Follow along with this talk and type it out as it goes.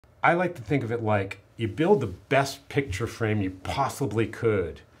I like to think of it like you build the best picture frame you possibly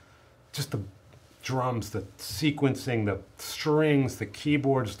could. Just the drums, the sequencing, the strings, the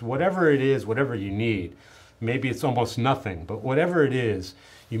keyboards, whatever it is, whatever you need. Maybe it's almost nothing, but whatever it is,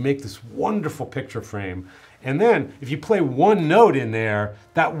 you make this wonderful picture frame. And then if you play one note in there,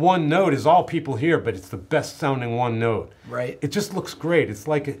 that one note is all people hear, but it's the best sounding one note. Right. It just looks great. It's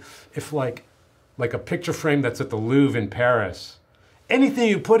like if like a picture frame that's at the Louvre in Paris. Anything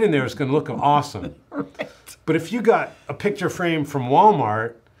you put in there is going to look awesome. Right. But if you got a picture frame from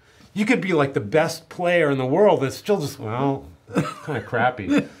Walmart, you could be like the best player in the world, and it's still just, well, kind of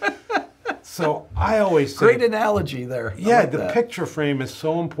crappy. So I always say... Great analogy there. Yeah, the picture frame is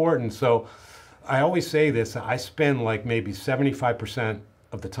so important. So I always say this, I spend like maybe 75%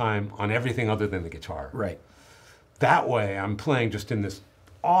 of the time on everything other than the guitar. Right. That way I'm playing just in this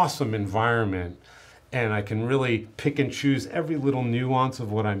awesome environment, and I can really pick and choose every little nuance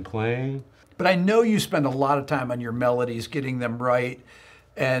of what I'm playing. But I know you spend a lot of time on your melodies, getting them right.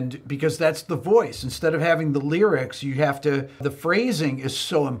 And because that's the voice. Instead of having the lyrics, you have to, the phrasing is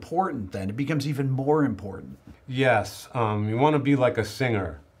so important then. It becomes even more important. Yes, you want to be like a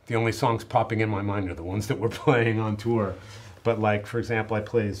singer. The only songs popping in my mind are the ones that we're playing on tour. But like, for example, I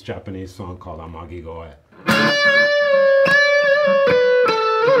play this Japanese song called Amagi Goe.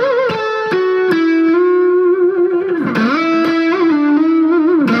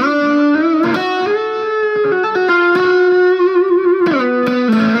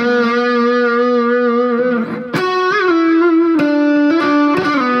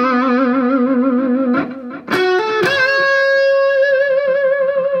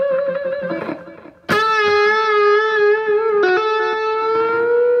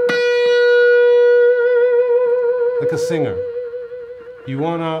 Singer. You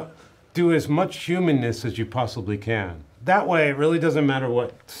want to do as much humanness as you possibly can. That way, it really doesn't matter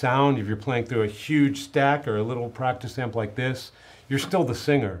what sound, if you're playing through a huge stack or a little practice amp like this, you're still the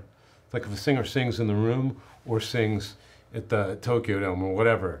singer. It's like if a singer sings in the room or sings at the Tokyo Dome or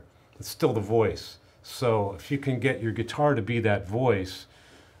whatever, it's still the voice. So if you can get your guitar to be that voice,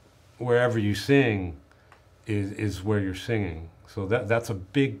 wherever you sing is where you're singing. So that's a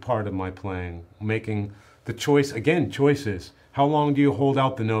big part of my playing, making the choice, again, choices. How long do you hold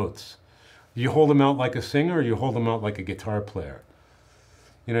out the notes? Do you hold them out like a singer, or you hold them out like a guitar player?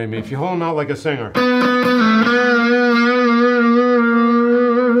 You know what I mean? If you hold them out like a singer, it's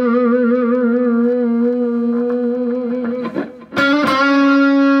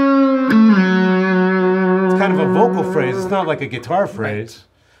kind of a vocal phrase. It's not like a guitar phrase.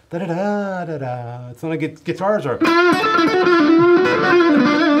 Da da da da da. It's not like guitars are.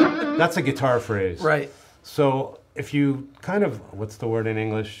 That's a guitar phrase. Right. So if you kind of, what's the word in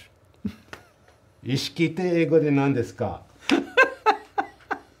English? Ishikite ego de nan desu ka?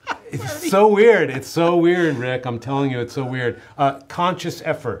 It's so weird. It's so weird, Rick. I'm telling you, it's so weird. Conscious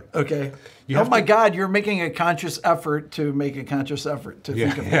effort. Okay. Oh my God, you're making a conscious effort to make a conscious effort to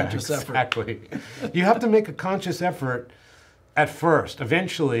think of conscious effort. Exactly. You have to make a conscious effort at first.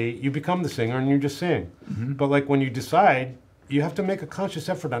 Eventually, you become the singer and you just sing. Mm-hmm. But like when you decide, you have to make a conscious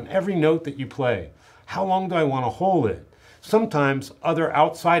effort on every note that you play. How long do I want to hold it? Sometimes other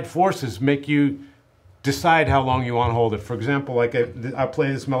outside forces make you decide how long you want to hold it. For example, like I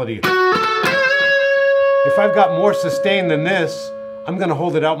play this melody. If I've got more sustain than this, I'm going to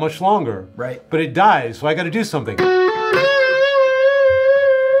hold it out much longer. Right. But it dies, so I got to do something. Playing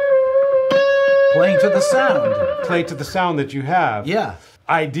to the sound. Play to the sound that you have. Yeah.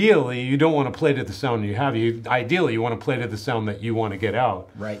 Ideally, you don't want to play to the sound you have. Ideally, you want to play to the sound that you want to get out.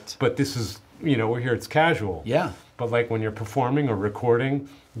 Right. But this is, you know, we're here, it's casual. Yeah. But like when you're performing or recording,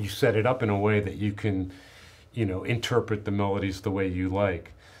 you set it up in a way that you can, you know, interpret the melodies the way you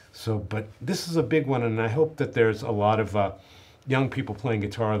like. So, but this is a big one, and I hope that there's a lot of young people playing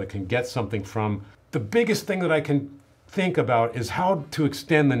guitar that can get something from. The biggest thing that I can think about is how to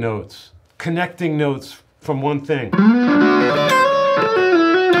extend the notes, connecting notes from one thing. There's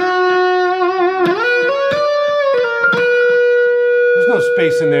no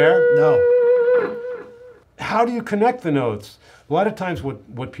space in there. No. How do you connect the notes? A lot of times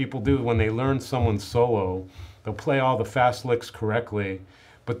what people do when they learn someone's solo, they'll play all the fast licks correctly,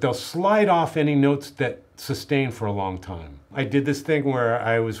 but they'll slide off any notes that sustain for a long time. I did this thing where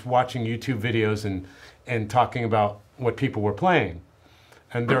I was watching YouTube videos and talking about what people were playing.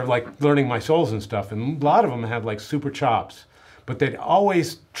 And they're like learning my solos and stuff, and a lot of them had like super chops, but they'd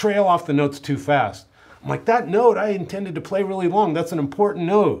always trail off the notes too fast. I'm like, that note I intended to play really long. That's an important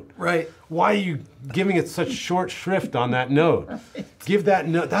note. Right. Why are you giving it such short shrift on that note? Right. Give that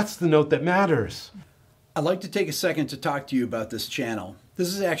note, that's the note that matters. I'd like to take a second to talk to you about this channel.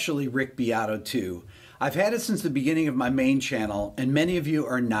 This is actually Rick Beato too. I've had it since the beginning of my main channel, and many of you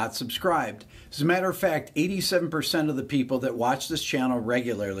are not subscribed. As a matter of fact, 87% of the people that watch this channel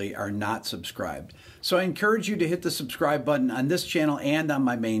regularly are not subscribed. So I encourage you to hit the subscribe button on this channel and on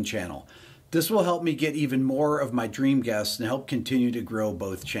my main channel. This will help me get even more of my dream guests and help continue to grow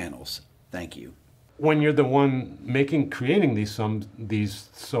both channels. Thank you. When you're the one creating these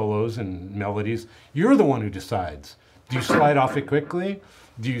solos and melodies, you're the one who decides. Do you slide off it quickly?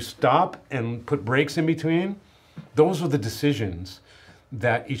 Do you stop and put breaks in between? Those are the decisions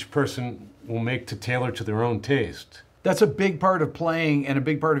that each person will make to tailor to their own taste. That's a big part of playing, and a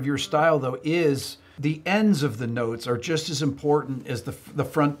big part of your style, though, is the ends of the notes are just as important as the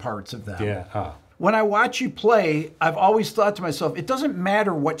front parts of them. Yeah. When I watch you play, I've always thought to myself, it doesn't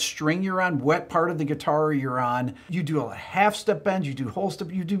matter what string you're on, what part of the guitar you're on. You do a half-step bends, you do whole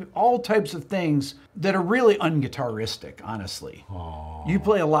step, you do all types of things that are really unguitaristic, honestly. Aww. You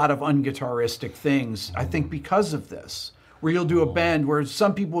play a lot of unguitaristic things, I think, because of this, where you'll do a bend where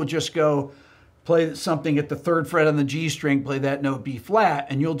some people will just go, play something at the 3rd fret on the G string, play that note B flat,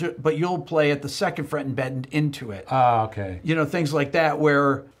 and you'll play at the 2nd fret and bend into it. Okay. You know, things like that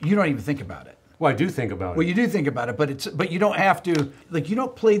where you don't even think about it. Well, I do think about it. Well, you do think about it, but you don't have to, like, you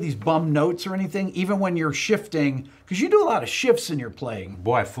don't play these bum notes or anything, even when you're shifting, because you do a lot of shifts in your playing.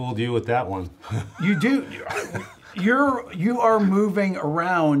 Boy, I fooled you with that one. You do. You are moving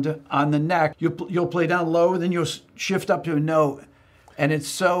around on the neck. You'll play down low, then you'll shift up to a note, and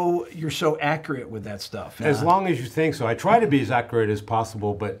you're so accurate with that stuff. As long as you think so. I try to be as accurate as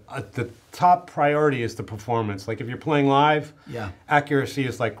possible, but the top priority is the performance. Like if you're playing live, accuracy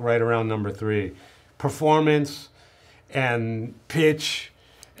is like right around number 3. Performance and pitch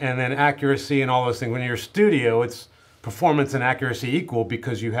and then accuracy and all those things. When you're studio, it's performance and accuracy equal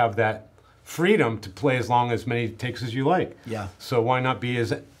because you have that freedom to play as many takes as you like. Yeah. So why not be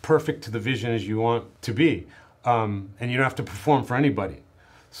as perfect to the vision as you want to be? And you don't have to perform for anybody.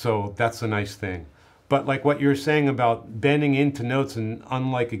 So that's a nice thing. But like what you're saying about bending into notes, and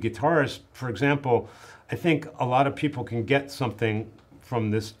unlike a guitarist, for example, I think a lot of people can get something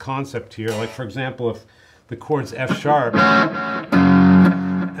from this concept here. Like for example, if the chord's F sharp,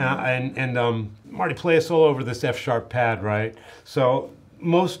 Marty, play a solo over this F sharp pad, right? So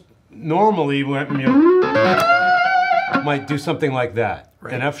most normally when you might do something like that,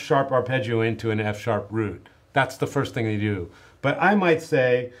 right. An F sharp arpeggio into an F sharp root. That's the first thing they do. But I might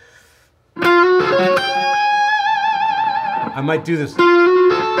say, I might do this.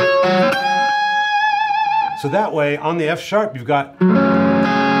 So that way, on the F sharp, you've got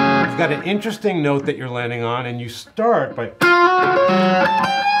an interesting note that you're landing on, and you start by.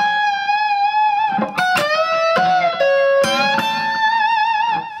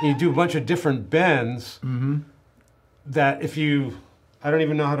 You do a bunch of different bends that if you, I don't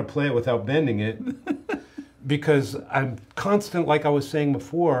even know how to play it without bending it. Because I'm constant, like I was saying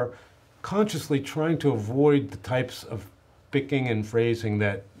before, consciously trying to avoid the types of picking and phrasing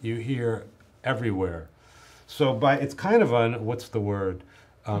that you hear everywhere. So it's kind of what's the word?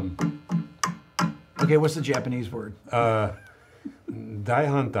 Okay, what's the Japanese word? Daihantai.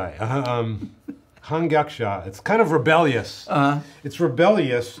 Hangyakusha. It's kind of rebellious. It's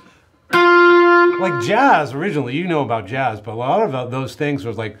rebellious. Like jazz originally, you know about jazz, but a lot of those things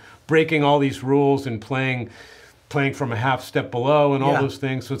was like breaking all these rules and playing from a half step below and all those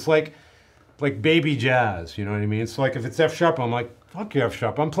things. So it's like baby jazz, you know what I mean? So like if it's F sharp, I'm like, fuck you F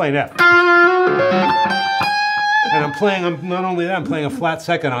sharp, I'm playing F. And not only that, I'm playing a flat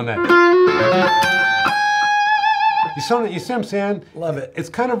second on that. You see what I'm saying? Love it. It's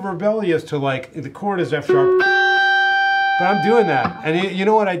kind of rebellious to like, the chord is F sharp, but I'm doing that. And you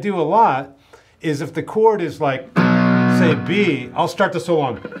know what I do a lot is if the chord is like, say B, I'll start the solo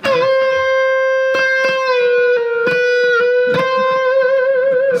on.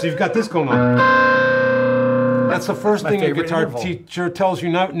 So you've got this going on. That's the first thing a guitar teacher tells you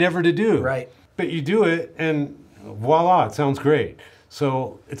never to do. Right. But you do it and voila, it sounds great.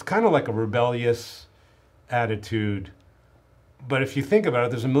 So it's kind of like a rebellious attitude. But if you think about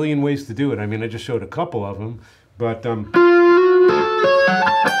it, there's a million ways to do it. I mean, I just showed a couple of them, but beautiful.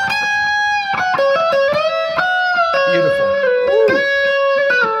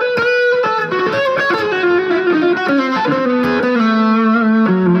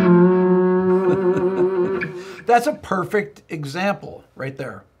 That's a perfect example right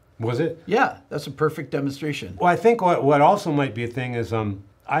there. Was it? Yeah, that's a perfect demonstration. Well, I think what also might be a thing is I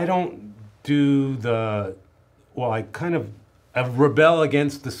don't do I kind of rebel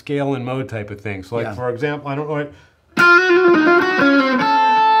against the scale and mode type of thing. So like, for example, I don't know what.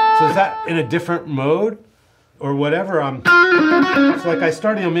 So is that in a different mode or whatever? It's like I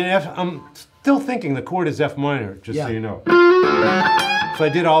started, I'm still thinking the chord is F minor, just so you know. So I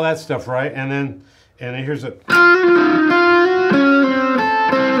did all that stuff right, and then here's a...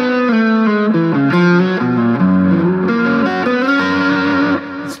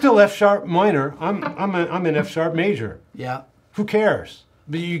 It's still F sharp minor. I'm in F sharp major. Yeah. Who cares?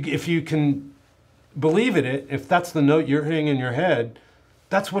 But if you can believe in it, if that's the note you're hearing in your head,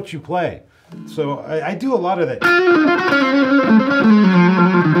 that's what you play. So I do a lot of that.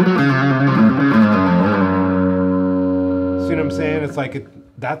 See what I'm saying? It's like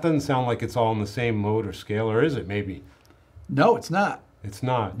that doesn't sound like it's all in the same mode or scale, or is it? Maybe. No, it's not. It's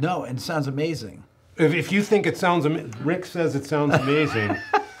not. No, and it sounds amazing. If you think it sounds, Rick says it sounds amazing.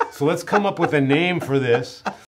 So let's come up with a name for this.